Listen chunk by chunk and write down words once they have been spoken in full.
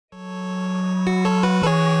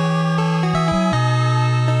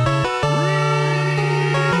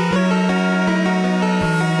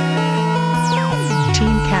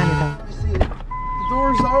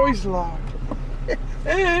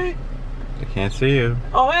Can't see you.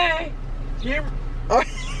 Oh, hey! Oh,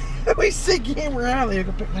 we say Gamer Alley. I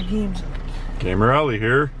can pick my games up. Gamer Alley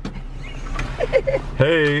here.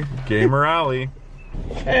 Hey, Gamer Alley.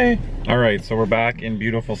 Hey. Alright, so we're back in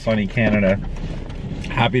beautiful sunny Canada.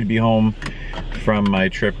 Happy to be home from my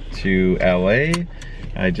trip to LA.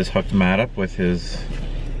 I just hooked Matt up with his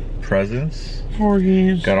presents. 4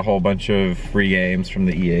 games. Got a whole bunch of free games from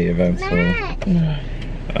the EA event. So,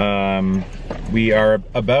 we are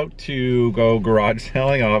about to go garage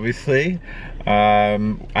selling, obviously. I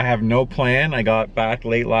have no plan. I got back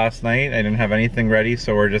late last night. I didn't have anything ready,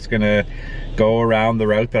 so we're just gonna go around the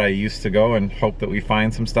route that I used to go and hope that we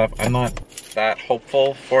find some stuff. I'm not that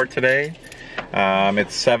hopeful for today.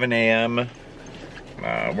 It's 7 a.m.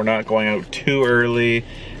 We're not going out too early.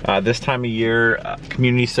 This time of year,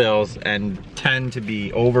 community sales tend to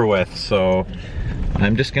be over with, so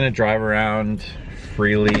I'm just gonna drive around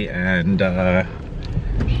freely and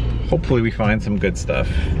hopefully we find some good stuff.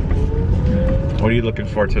 What are you looking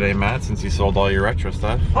for today, Matt, since you sold all your retro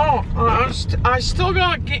stuff? Oh, I still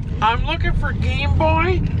got, I'm looking for Game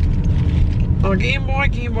Boy, Game Boy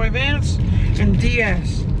Advance, and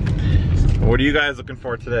DS. What are you guys looking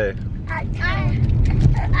for today? I'm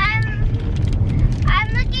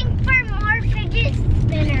looking for more fidget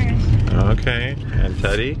spinners. Okay, and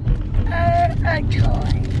Teddy? A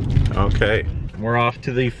toy. Okay, we're off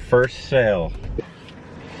to the first sale.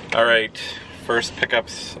 All right, first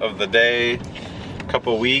pickups of the day.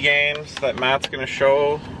 Couple Wii games that Matt's gonna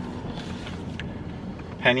show.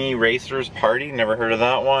 Penny Racers Party, never heard of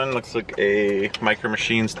that one. Looks like a Micro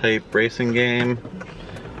Machines type racing game.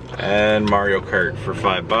 And Mario Kart for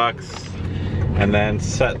 $5. And then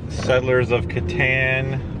Settlers of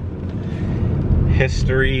Catan,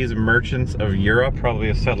 Histories Merchants of Europe, probably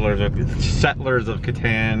a Settlers of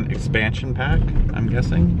Catan expansion pack, I'm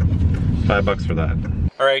guessing. $5 for that.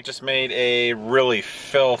 All right, just made a really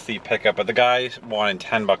filthy pickup, but the guy wanted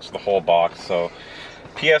 $10 for the whole box. So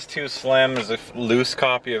PS2 Slim is a loose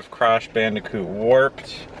copy of Crash Bandicoot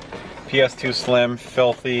Warped. PS2 Slim,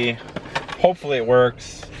 filthy. Hopefully it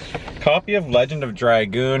works. Copy of Legend of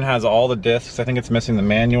Dragoon, has all the discs. I think it's missing the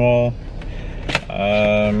manual.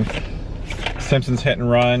 Simpsons Hit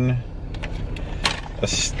and Run. A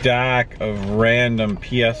stack of random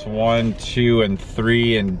PS1, 2, and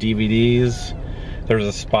 3 and DVDs. There's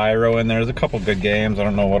a Spyro in there. There's a couple good games. I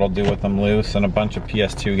don't know what I'll do with them loose. And a bunch of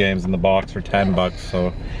PS2 games in the box for $10.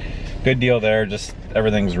 So good deal there. Just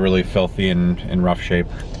everything's really filthy and in rough shape.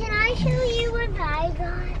 Can I show you what I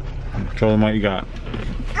got? Show them what you got.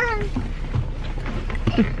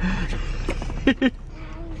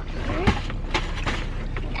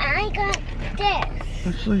 I got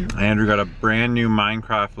this. Andrew got a brand new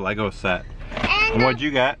Minecraft Lego set. And what'd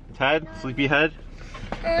you get, Ted? Sleepyhead?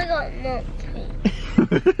 I got nothing.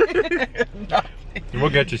 We'll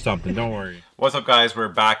get you something, don't worry. What's up, guys? We're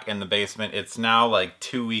back in the basement. It's now like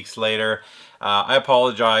 2 weeks later. I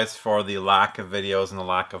apologize for the lack of videos and the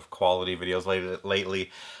lack of quality videos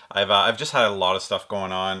lately. I've just had a lot of stuff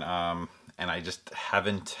going on, and I just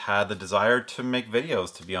haven't had the desire to make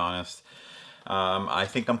videos, to be honest. I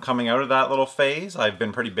think I'm coming out of that little phase. I've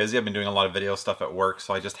been pretty busy. I've been doing a lot of video stuff at work,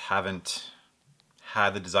 so I just haven't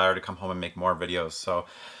had the desire to come home and make more videos. So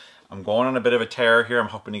I'm going on a bit of a tear here. I'm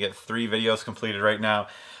hoping to get 3 videos completed right now.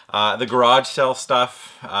 The garage sale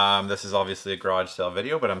stuff, this is obviously a garage sale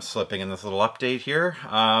video, but I'm slipping in this little update here.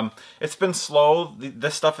 It's been slow.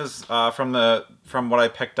 This stuff is from what I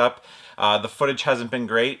picked up. The footage hasn't been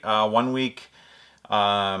great. 1 week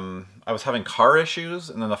I was having car issues,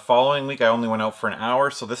 and then the following week I only went out for an hour.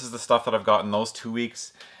 So this is the stuff that I've gotten those 2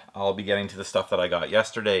 weeks. I'll be getting to the stuff that I got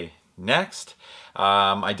yesterday next.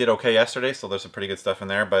 I did okay yesterday, so there's some pretty good stuff in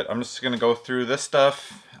there, but I'm just gonna go through this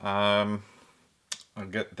stuff. I'll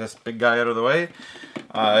get this big guy out of the way.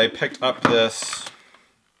 I picked up this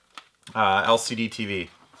LCD TV,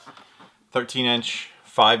 13-inch,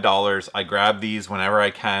 $5. I grab these whenever I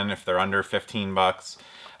can if they're under 15 bucks.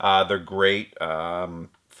 They're great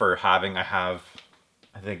for having. I have,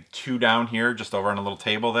 I think, 2 down here just over on a little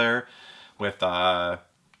table there with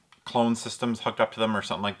clone systems hooked up to them or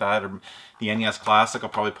something like that, or the NES Classic I'll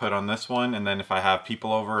probably put on this one, and then if I have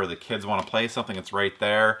people over or the kids want to play something, it's right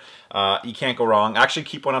there. You can't go wrong. Actually,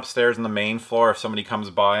 keep one upstairs on the main floor. If somebody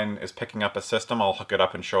comes by and is picking up a system, I'll hook it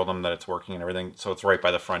up and show them that it's working and everything, so it's right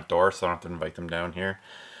by the front door, so I don't have to invite them down here.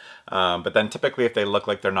 But then typically if they look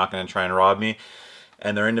like they're not going to try and rob me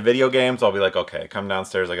and they're into video games, I'll be like, okay, come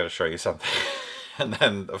downstairs, I got to show you something. And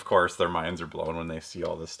then, of course, their minds are blown when they see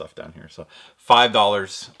all this stuff down here. So, $5.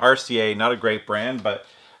 RCA, not a great brand, but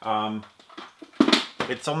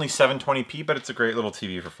it's only 720p, but it's a great little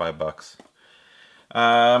TV for $5.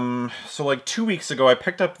 So like 2 weeks ago, I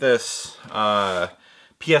picked up this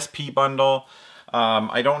PSP bundle.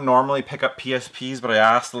 I don't normally pick up PSPs, but I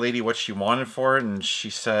asked the lady what she wanted for it, and she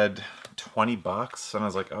said $20, and I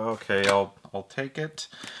was like, oh, okay, I'll take it.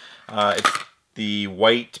 It's the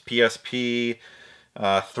white PSP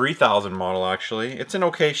 3000 model, actually. It's in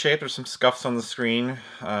okay shape. There's some scuffs on the screen.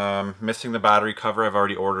 Missing the battery cover. I've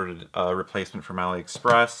already ordered a replacement from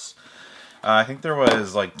AliExpress. I think there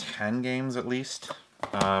was like 10 games at least.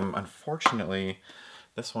 Unfortunately,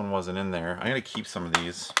 this one wasn't in there. I'm going to keep some of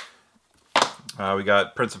these. We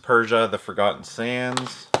got Prince of Persia, The Forgotten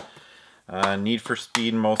Sands, Need for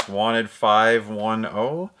Speed Most Wanted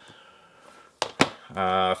 510,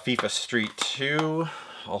 FIFA Street 2,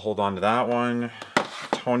 I'll hold on to that one,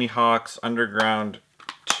 Tony Hawk's Underground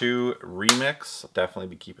 2 Remix, I'll definitely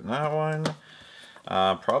be keeping that one,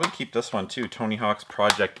 probably keep this one too, Tony Hawk's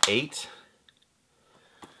Project 8,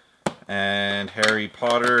 and Harry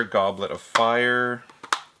Potter Goblet of Fire.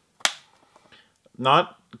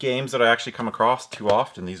 Not games that I actually come across too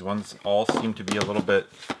often. These ones all seem to be a little bit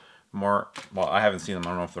more, well, I haven't seen them, I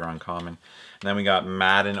don't know if they're uncommon. And then we got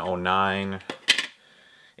Madden 09,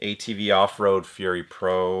 ATV Off-Road Fury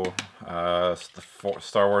Pro,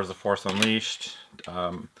 Star Wars The Force Unleashed,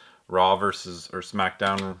 Raw versus, or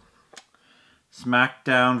SmackDown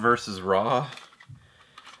versus Raw,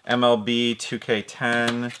 MLB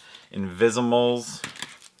 2K10, Invisimals,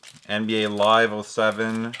 NBA Live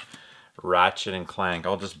 07, Ratchet and Clank.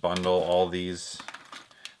 I'll just bundle all these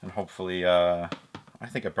and hopefully I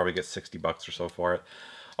think I'd probably get $60 or so for it.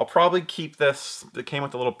 I'll probably keep this. It came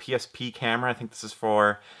with a little PSP camera. I think this is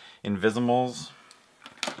for Invisimals.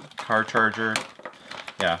 Car charger.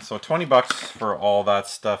 Yeah, so $20 for all that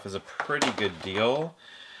stuff is a pretty good deal.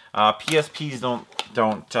 PSPs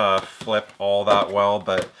don't flip all that well,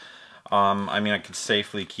 but I mean, I could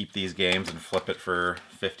safely keep these games and flip it for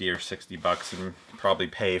 $50 or $60 and probably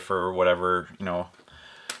pay for whatever, you know,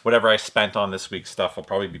 whatever I spent on this week's stuff will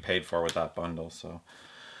probably be paid for with that bundle. So,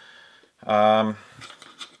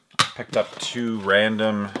 picked up 2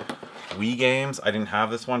 random Wii games. I didn't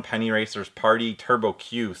have this one. Penny Racers Party Turbo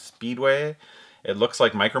Q Speedway. It looks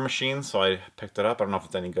like Micro Machines, so I picked it up. I don't know if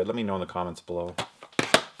it's any good. Let me know in the comments below.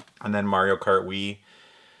 And then Mario Kart Wii.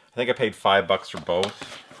 I think I paid $5 for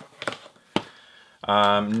both.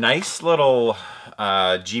 Nice little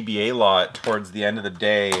GBA lot towards the end of the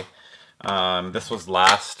day. This was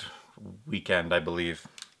last weekend, I believe.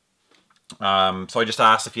 So I just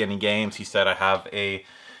asked if he had any games. He said I have a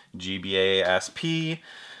GBA SP.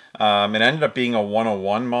 It ended up being a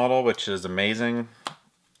 101 model, which is amazing.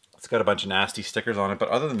 It's got a bunch of nasty stickers on it, but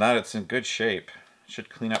other than that, it's in good shape.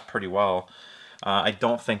 Should clean up pretty well. I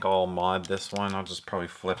don't think I'll mod this one. I'll just probably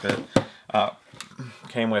flip it.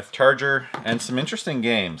 Came with charger and some interesting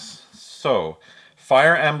games. So,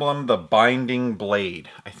 Fire Emblem The Binding Blade.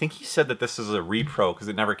 I think he said that this is a repro because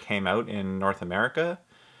it never came out in North America.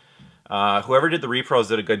 Whoever did the repros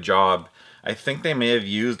did a good job. I think they may have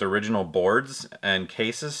used original boards and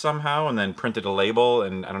cases somehow and then printed a label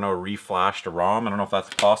and, I don't know, reflashed a ROM. I don't know if that's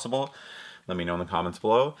possible. Let me know in the comments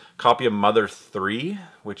below. Copy of Mother 3,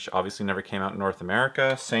 which obviously never came out in North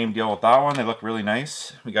America. Same deal with that one. They look really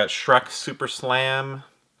nice. We got Shrek Super Slam.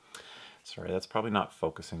 Sorry, that's probably not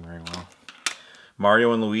focusing very well.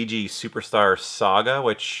 Mario and Luigi Superstar Saga,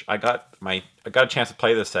 which I got a chance to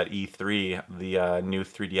play this at E3, the new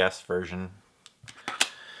 3DS version.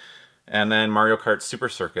 And then Mario Kart Super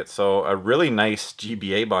Circuit. So a really nice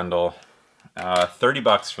GBA bundle.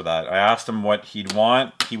 $30 for that. I asked him what he'd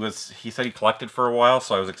want. He said he collected for a while,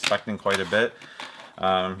 so I was expecting quite a bit.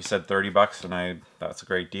 He said $30, and that's a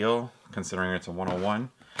great deal considering it's a 101.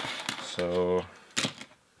 So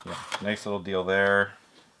yeah, nice little deal there.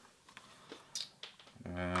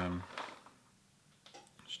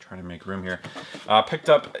 Just trying to make room here. Picked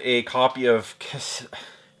up a copy of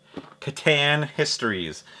Catan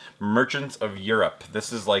Histories, Merchants of Europe.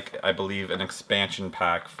 This is like, I believe, an expansion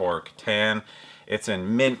pack for Catan. It's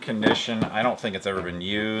in mint condition. I don't think it's ever been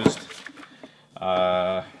used.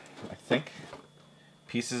 I think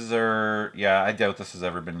pieces are, yeah, I doubt this has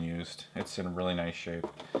ever been used. It's in really nice shape.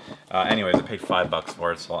 Anyways, I paid $5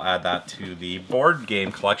 for it, so I'll add that to the board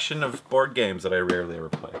game collection of board games that I rarely ever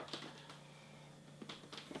play.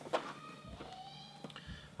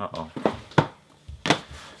 Uh-oh.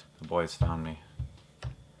 The boys found me.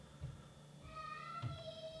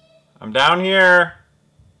 I'm down here.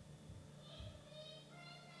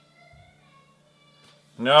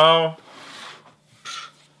 No.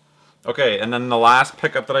 Okay, and then the last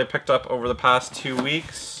pickup that I picked up over the past 2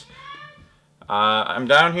 weeks. I'm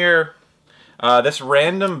down here. This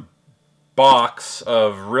random box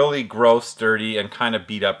of really gross, dirty, and kind of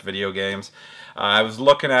beat up video games. I was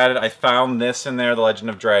looking at it. I found this in there, The Legend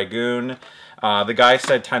of Dragoon. The guy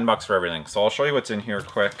said 10 bucks for everything. So I'll show you what's in here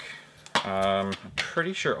quick. I'm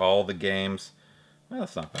pretty sure all the games... Well,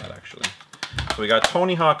 that's not bad, actually. So we got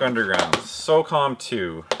Tony Hawk Underground, SOCOM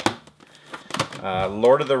 2,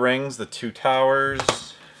 Lord of the Rings, The Two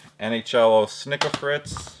Towers, NHL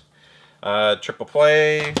Snickerfritz, Triple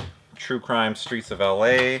Play, True Crime Streets of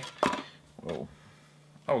LA. Whoa.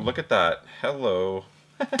 Oh, look at that. Hello.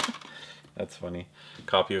 That's funny.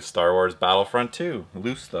 Copy of Star Wars Battlefront 2.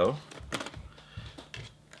 Loose, though.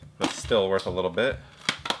 But still worth a little bit.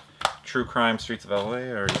 True Crime Streets of LA.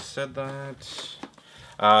 I already said that.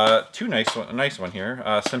 A nice one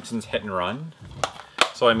here. Simpsons Hit and Run.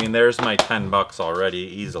 So, I mean, there's my 10 bucks already,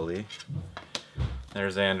 easily.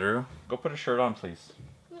 There's Andrew. Go put a shirt on, please.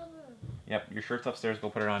 Yep, your shirt's upstairs. Go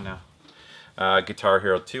put it on now. Guitar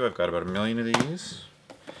Hero 2. I've got about 1 million of these.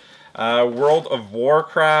 World of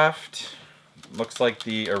Warcraft. Looks like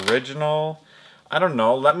the original. I don't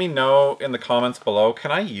know. Let me know in the comments below.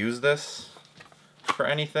 Can I use this for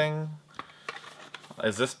anything?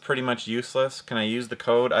 Is this pretty much useless? Can I use the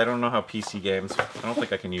code? I don't know how PC games... I don't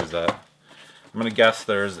think I can use that. I'm going to guess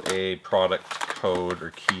there's a product code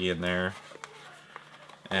or key in there.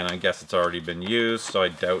 And I guess it's already been used, so I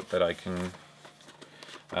doubt that I can...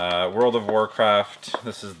 World of Warcraft.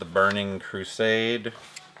 This is the Burning Crusade.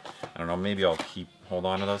 I don't know, maybe I'll hold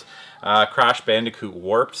on to those. Crash Bandicoot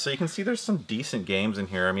Warped. So you can see there's some decent games in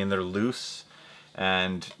here. I mean, they're loose,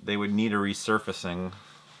 and they would need a resurfacing,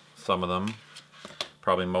 some of them.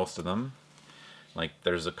 Probably most of them. Like,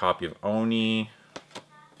 there's a copy of Oni.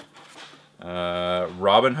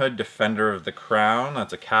 Robin Hood, Defender of the Crown.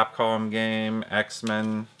 That's a Capcom game.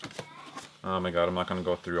 X-Men. Oh my god, I'm not going to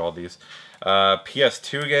go through all these.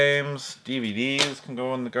 PS2 games. DVDs can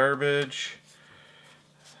go in the garbage.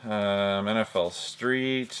 NFL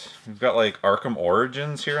Street. We've got like Arkham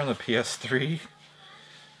Origins here on the PS3.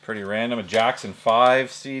 Pretty random. A Jackson 5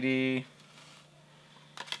 CD.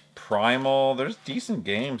 Primal. There's decent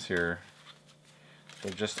games here.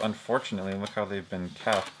 They're just, unfortunately, look how they've been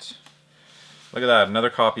kept. Look at that. Another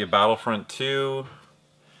copy of Battlefront 2.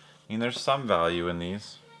 I mean, there's some value in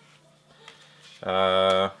these.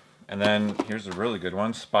 And then here's a really good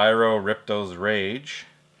one. Spyro Ripto's Rage,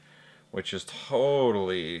 which is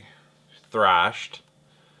totally thrashed.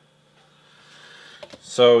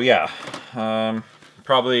 So yeah,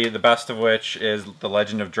 probably the best of which is The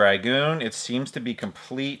Legend of Dragoon. It seems to be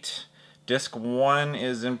complete. Disc 1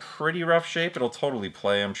 is in pretty rough shape. It'll totally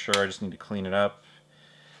play, I'm sure. I just need to clean it up.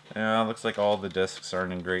 Looks like all the discs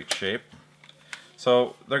aren't in great shape.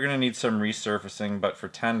 So they're going to need some resurfacing, but for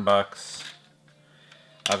 10 bucks,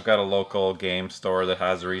 I've got a local game store that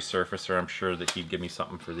has a resurfacer. I'm sure that he'd give me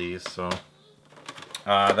something for these. So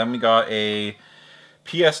then we got a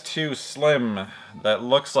PS2 Slim that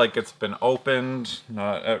looks like it's been opened.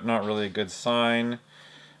 Not really a good sign.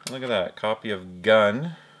 Look at that, copy of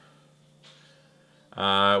Gun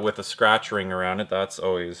with a scratch ring around it. That's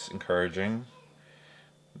always encouraging.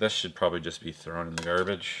 This should probably just be thrown in the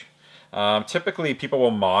garbage. Typically people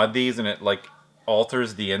will mod these and it like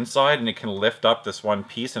alters the inside and it can lift up this one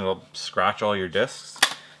piece and it'll scratch all your discs.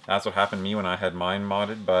 That's what happened to me when I had mine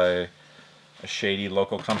modded by a shady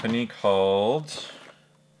local company called...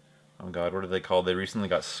 Oh god, what are they called? They recently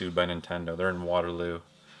got sued by Nintendo. They're in Waterloo.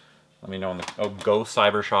 Let me know on the... Oh,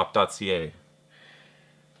 GoCybershop.ca.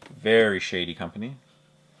 Very shady company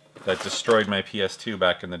that destroyed my PS2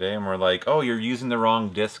 back in the day, and we're like, oh, you're using the wrong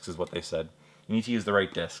discs is what they said. You need to use the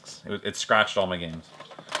right discs. It scratched all my games.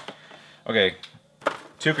 Okay,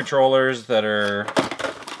 2 controllers that are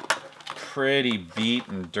pretty beat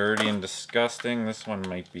and dirty and disgusting. This one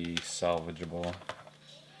might be salvageable.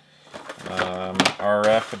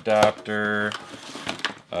 RF adapter,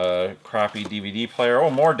 crappy DVD player.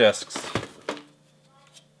 Oh, more discs.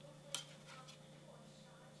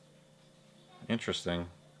 Interesting.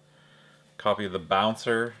 Copy of the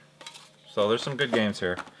Bouncer. So there's some good games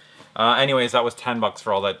here. Anyways, that was 10 bucks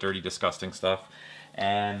for all that dirty, disgusting stuff.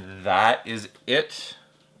 And that is it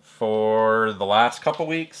for the last couple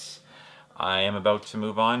weeks. I am about to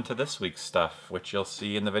move on to this week's stuff, which you'll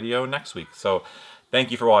see in the video next week. So thank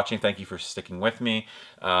you for watching. Thank you for sticking with me.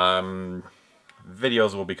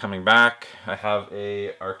 Videos will be coming back. I have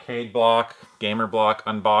a arcade block, gamer block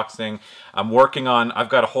unboxing. I'm working on, I've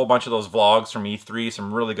got a whole bunch of those vlogs from E3,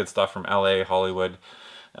 some really good stuff from LA, Hollywood,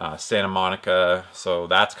 Santa Monica. So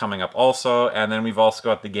that's coming up also. And then we've also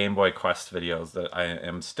got the Game Boy Quest videos that I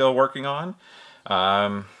am still working on.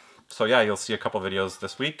 So yeah, you'll see a couple videos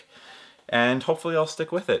this week. and hopefully I'll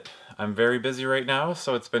stick with it. I'm very busy right now,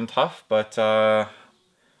 so it's been tough, but I'll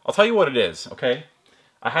tell you what it is, okay?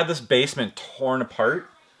 I had this basement torn apart,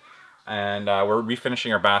 and we're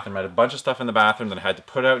refinishing our bathroom. I had a bunch of stuff in the bathroom that I had to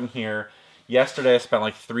put out in here. Yesterday I spent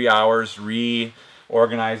like 3 hours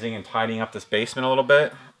reorganizing and tidying up this basement a little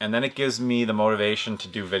bit, and then it gives me the motivation to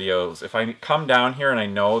do videos. If I come down here and I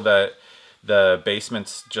know that the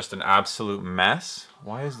basement's just an absolute mess.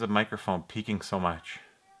 Why is the microphone peaking so much?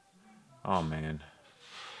 Oh man.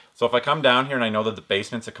 So if I come down here and I know that the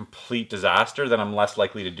basement's a complete disaster, then I'm less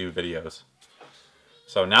likely to do videos.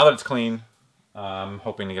 So now that it's clean, I'm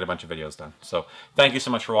hoping to get a bunch of videos done. So thank you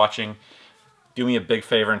so much for watching. Do me a big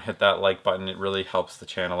favor and hit that like button. It really helps the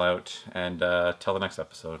channel out. And till the next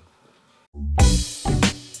episode.